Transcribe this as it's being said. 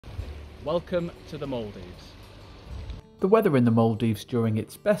Welcome to the Maldives. The weather in the Maldives during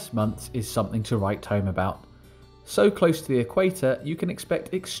its best months is something to write home about. So close to the equator, you can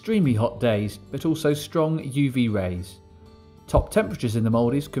expect extremely hot days, but also strong UV rays. Top temperatures in the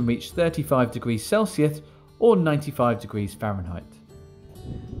Maldives can reach 35 degrees Celsius or 95 degrees Fahrenheit.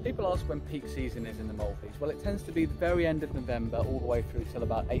 People ask when peak season is in the Maldives. Well, it tends to be the very end of November all the way through till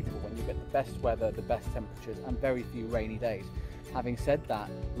about April, when you get the best weather, the best temperatures and very few rainy days. Having said that,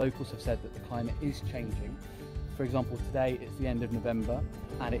 locals have said that the climate is changing. For example, today it's the end of November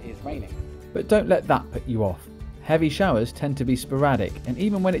and it is raining. But don't let that put you off. Heavy showers tend to be sporadic, and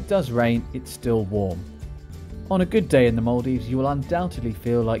even when it does rain, it's still warm. On a good day in the Maldives, you will undoubtedly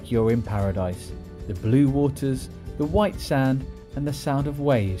feel like you're in paradise. The blue waters, the white sand, and the sound of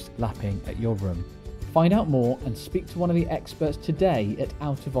waves lapping at your room. Find out more and speak to one of the experts today at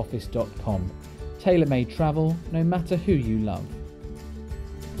OutOfOffice.com. Tailor-made travel, no matter who you love.